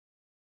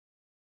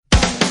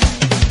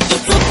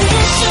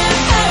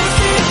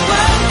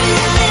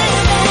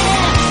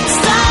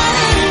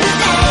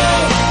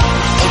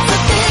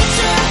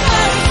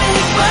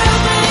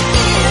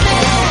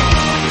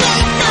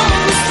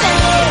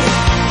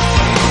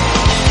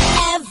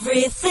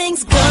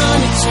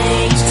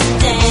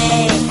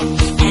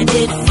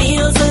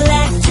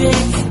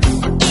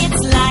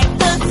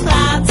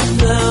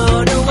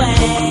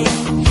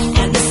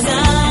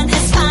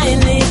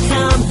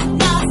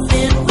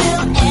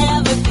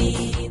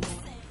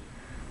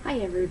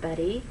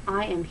everybody,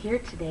 I am here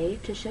today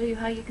to show you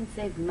how you can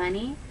save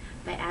money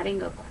by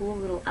adding a cool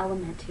little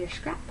element to your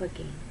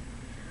scrapbooking.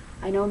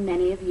 I know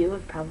many of you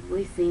have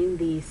probably seen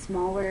the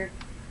smaller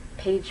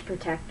page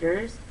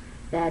protectors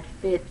that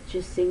fit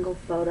just single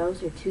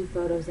photos or 2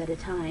 photos at a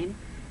time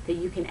that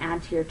you can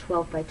add to your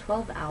 12 by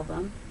 12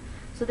 album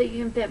so that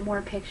you can fit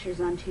more pictures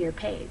onto your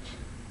page.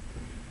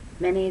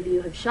 Many of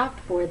you have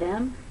shopped for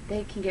them.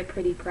 They can get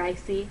pretty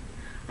pricey.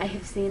 I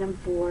have seen them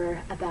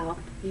for about,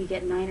 you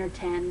get 9 or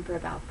 10 for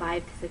about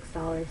 $5 to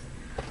 $6.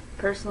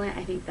 Personally,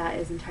 I think that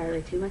is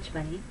entirely too much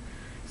money.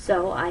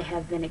 So I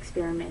have been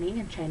experimenting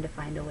and trying to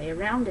find a way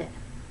around it.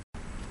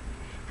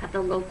 At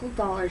the local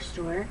dollar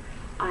store,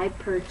 I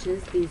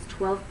purchased these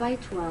 12 by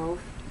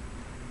 12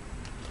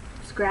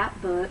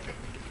 scrapbook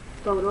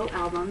photo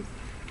albums.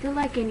 They're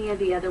like any of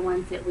the other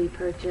ones that we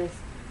purchased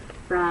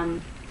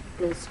from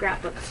the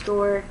scrapbook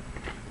store.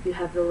 You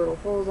have the little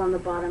holes on the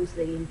bottom so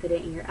that you can fit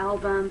it in your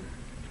album.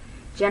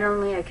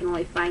 Generally, I can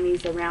only find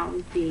these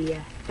around the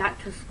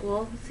back to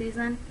school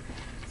season.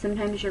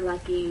 Sometimes you're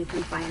lucky you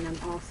can find them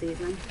all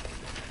season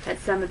at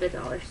some of the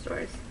dollar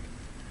stores.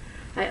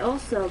 I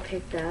also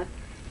picked up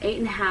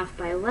 8.5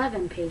 by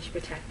 11 page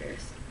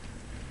protectors.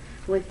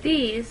 With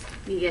these,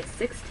 you get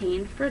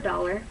 16 for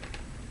 $1.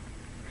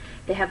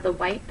 They have the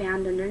white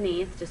band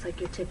underneath, just like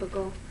your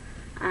typical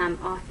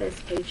office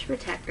page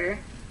protector.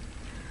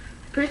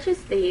 I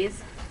purchased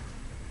these,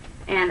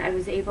 and I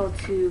was able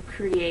to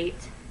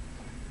create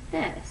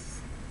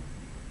this.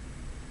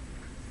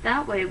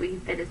 That way we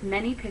can fit as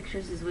many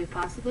pictures as we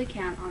possibly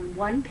can on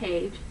one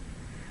page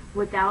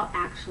without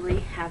actually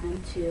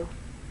having to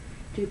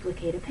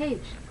duplicate a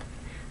page.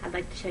 I'd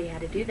like to show you how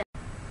to do that.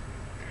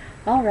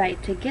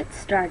 Alright, to get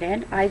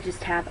started, I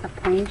just have a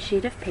plain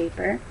sheet of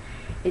paper.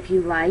 If you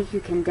like, you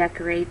can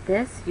decorate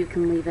this. You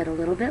can leave it a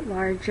little bit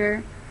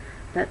larger.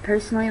 But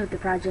personally, with the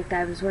project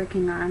I was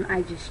working on,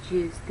 I just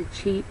used the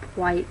cheap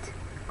white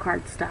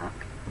cardstock.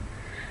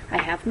 I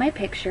have my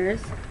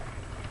pictures.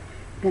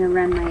 I'm going to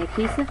run my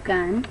adhesive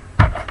gun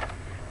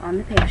on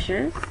the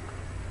pictures,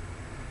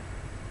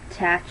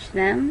 attach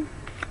them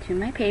to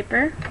my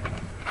paper.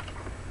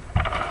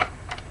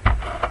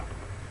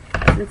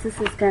 Since this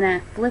is going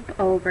to flip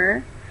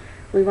over,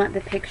 we want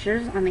the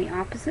pictures on the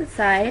opposite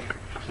side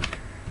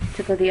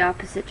to go the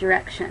opposite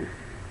direction.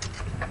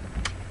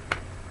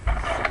 So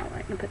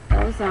I can put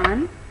those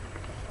on.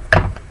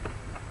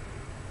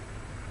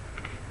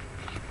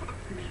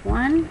 There's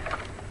 1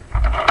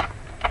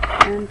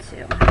 and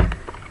 2.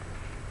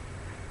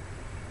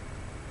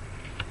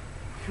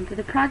 And for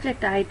the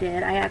project I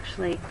did, I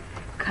actually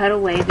cut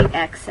away the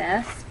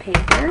excess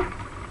paper.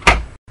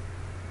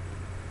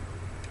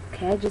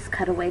 Okay, I just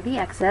cut away the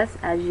excess.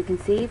 As you can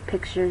see,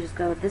 pictures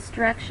go this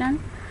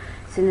direction.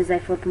 As soon as I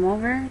flip them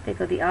over, they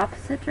go the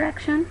opposite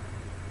direction.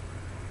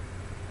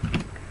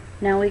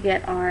 Now we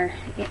get our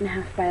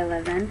 8.5 by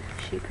 11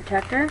 sheet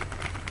protector.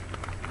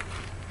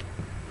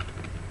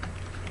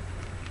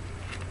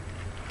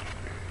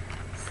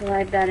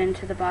 Slide that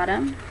into the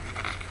bottom.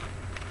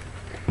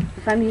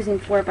 If I'm using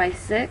 4 by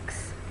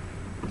 6,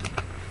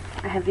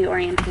 I have the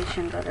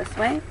orientation go this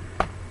way.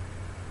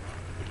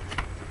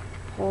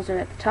 Holes are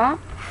at the top.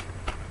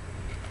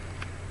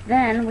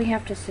 Then we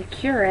have to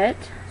secure it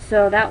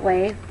so that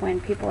way when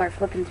people are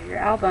flipping through your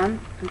album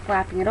and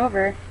flapping it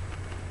over,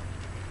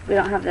 we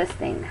don't have this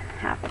thing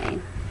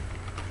happening.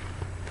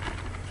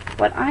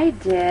 What I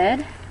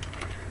did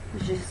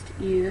was just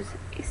use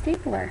a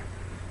stapler.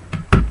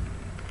 I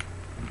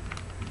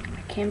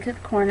came to the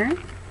corner,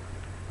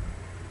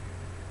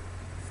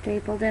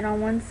 stapled it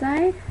on one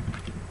side,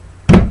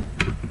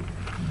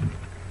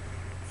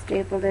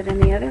 stapled it in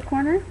the other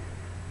corner,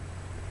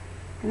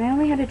 and I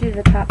only had to do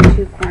the top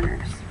 2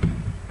 corners.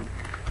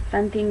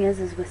 Fun thing is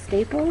with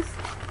staples,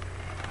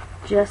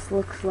 just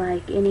looks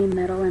like any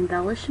metal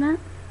embellishment.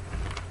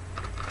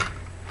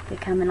 They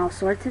come in all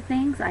sorts of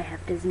things. I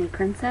have Disney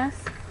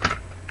Princess,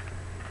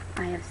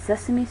 I have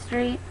Sesame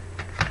Street,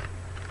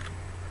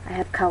 I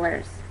have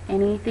colors.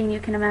 Anything you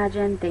can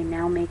imagine, they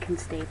now make in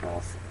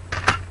staples.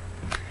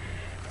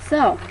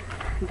 So,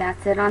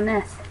 that's it on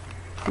this.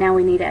 Now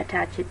we need to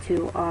attach it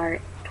to our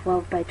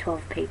 12 by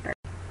 12 paper.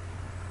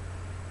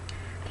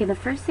 Okay, the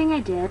first thing I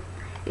did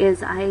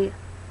is I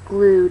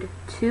glued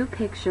 2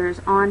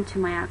 pictures onto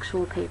my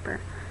actual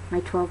paper, my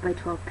 12 by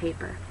 12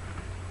 paper.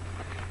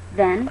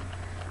 Then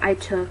I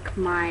took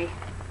my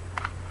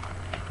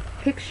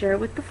picture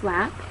with the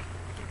flap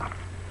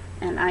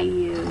and I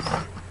used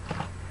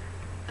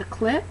a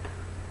clip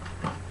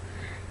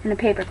and a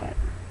paper clip,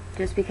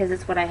 just because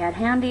it's what I had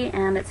handy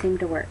and it seemed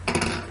to work.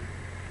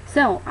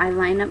 So I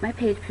line up my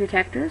page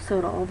protector so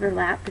it'll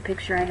overlap the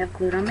picture I have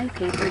glued on my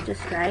paper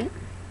just right.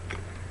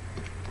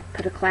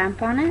 Put a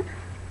clamp on it,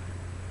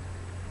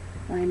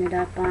 line it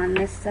up on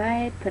this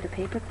side, put a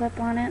paper clip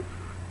on it.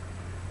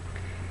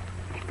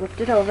 I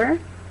flipped it over.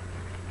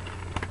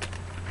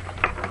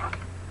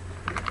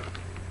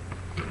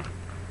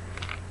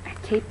 I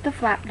taped the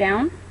flap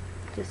down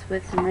just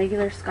with some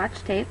regular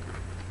Scotch tape.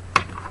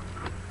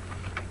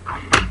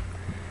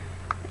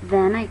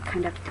 Then I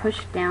kind of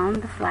pushed down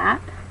the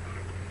flap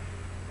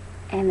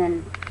and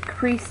then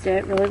creased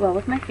it really well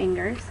with my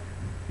fingers.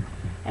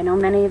 I know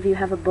many of you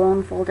have a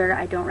bone folder.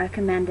 I don't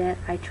recommend it.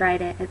 I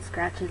tried it. It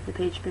scratches the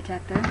page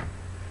protector.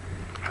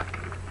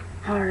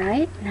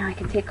 Alright, now I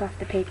can take off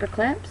the paper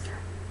clips.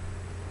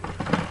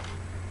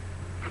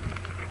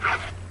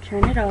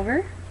 Turn it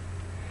over,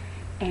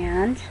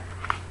 and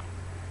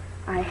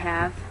I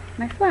have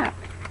my flap.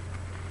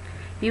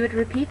 You would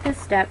repeat this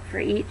step for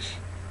each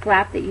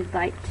flap that you'd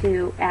like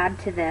to add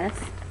to this.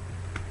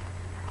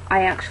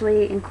 I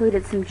actually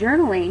included some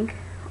journaling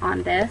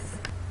on this.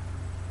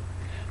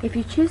 If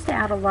you choose to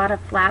add a lot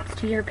of flaps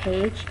to your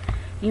page,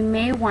 you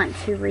may want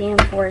to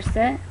reinforce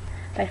it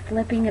by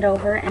flipping it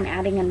over and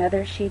adding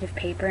another sheet of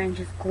paper and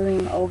just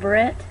gluing over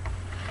it.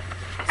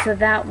 So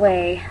that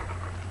way,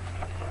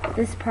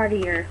 this part of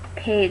your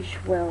page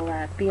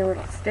will be a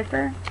little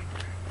stiffer,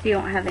 so you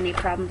won't have any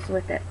problems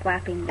with it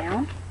flapping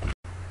down.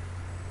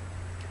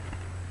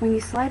 When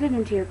you slide it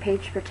into your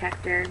page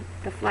protector,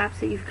 the flaps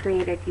that you've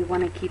created, you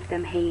want to keep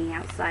them hanging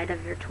outside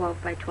of your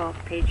 12 by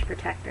 12 page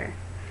protector.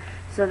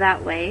 So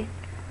that way,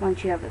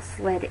 once you have it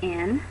slid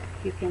in,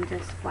 you can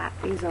just flap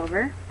these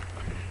over,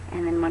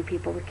 and then when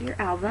people look at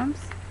your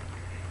albums,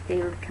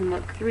 they can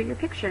look through your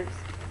pictures.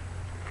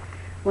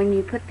 When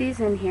you put these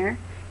in here,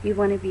 you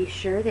want to be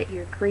sure that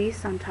your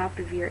crease on top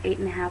of your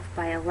 8.5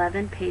 by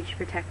 11 page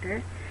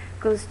protector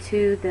goes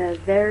to the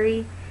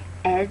very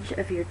edge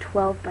of your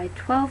 12 by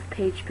 12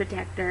 page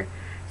protector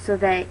so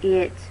that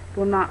it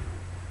will not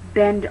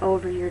bend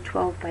over your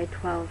 12 by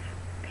 12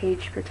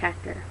 page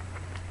protector.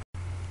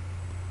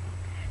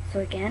 So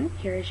again,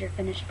 here is your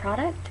finished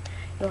product.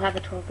 You'll have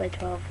a 12 by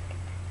 12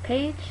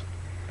 page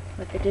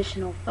with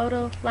additional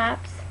photo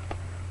flaps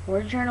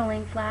or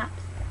journaling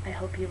flaps. I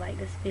hope you like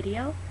this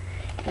video.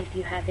 If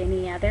you have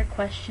any other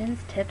questions,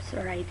 tips,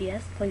 or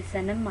ideas, please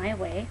send them my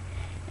way,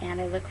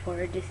 and I look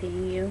forward to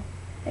seeing you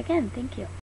again. Thank you.